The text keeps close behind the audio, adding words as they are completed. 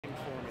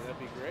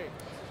be great.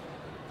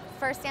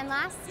 First and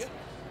last? Yeah.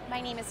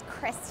 My name is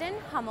Kristen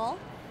Hummel,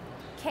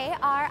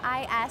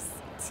 Kristenhummel.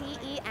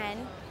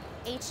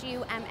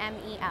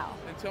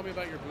 And tell me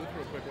about your booth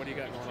real quick. What do you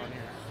got going on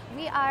here?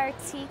 We are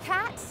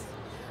T-Cat.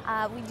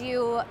 We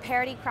do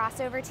parody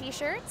crossover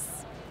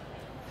t-shirts.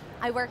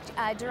 I worked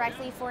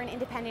directly for an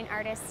independent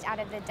artist out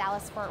of the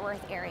Dallas-Fort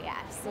Worth area.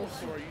 So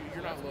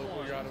you're not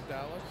local, you're out of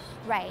Dallas?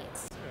 Right.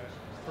 Okay.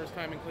 First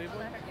time in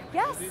Cleveland?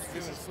 Yes.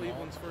 This is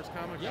Cleveland's first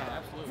Comic-Con. Yeah,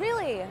 absolutely.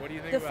 Really? What do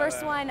you think the about first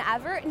that? one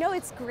ever? No,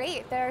 it's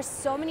great. There are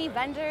so many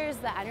vendors,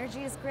 the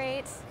energy is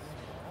great.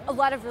 A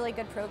lot of really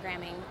good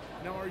programming.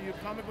 Now, are you a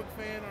comic book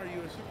fan? Are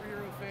you a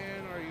superhero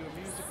fan? Are you a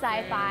music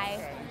Sci-fi.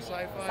 fan?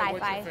 Sci-fi. Sci-fi.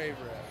 What's your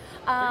favorite?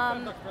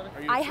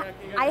 I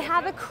I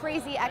have a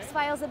crazy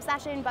X-Files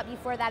obsession, but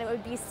before that it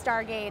would be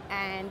Stargate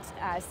and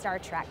Star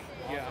Trek.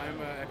 Yeah,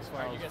 I'm an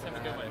X-Files You guys have a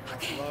good one.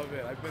 fan. I love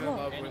it. I've been in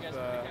love with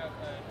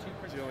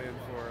Jillian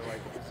for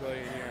like a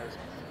zillion years.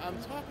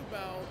 Talk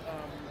about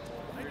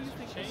why do you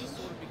think this has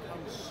sort of become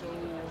so...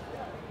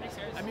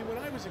 I mean, when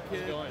I was a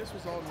kid, this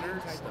was all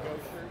nerd stuff.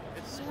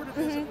 It sort of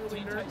isn't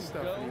really nerd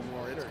stuff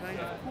anymore. It's kind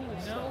of cool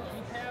stuff.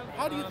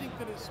 How do you think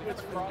that it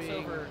switched from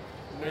being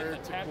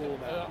nerd to cool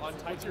now?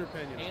 What's your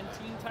opinion? And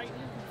Teen Titan?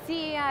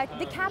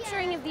 The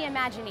capturing of the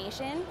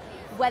imagination,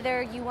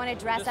 whether you want to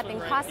dress up in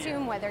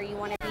costume, whether you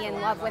want to be in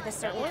love with a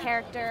certain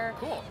character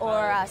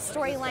or a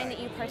storyline that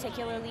you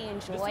particularly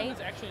enjoy,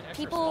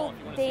 people,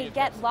 they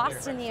get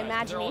lost in the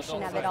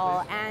imagination of it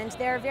all, and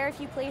there are very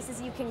few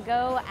places you can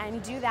go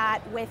and do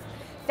that with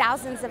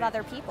thousands of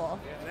other people.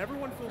 And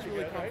everyone feels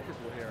really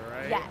comfortable here,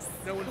 right? Yes.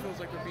 No one feels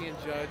like they're being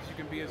judged. You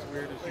can be as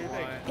weird as you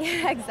want.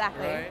 Yeah,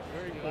 exactly. Right?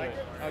 Very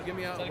cool. Give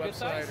me out a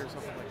website or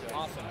something like that.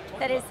 Awesome.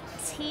 That is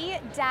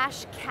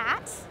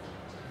T-Cat,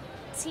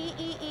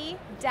 TEE-CAT.com.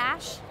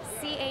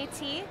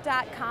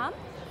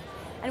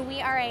 And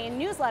we are a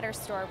newsletter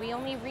store. We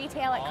only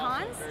retail at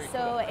cons,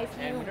 so if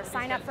you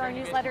sign up for our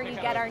newsletter, you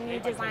get our new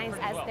designs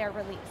as they're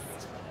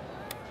released.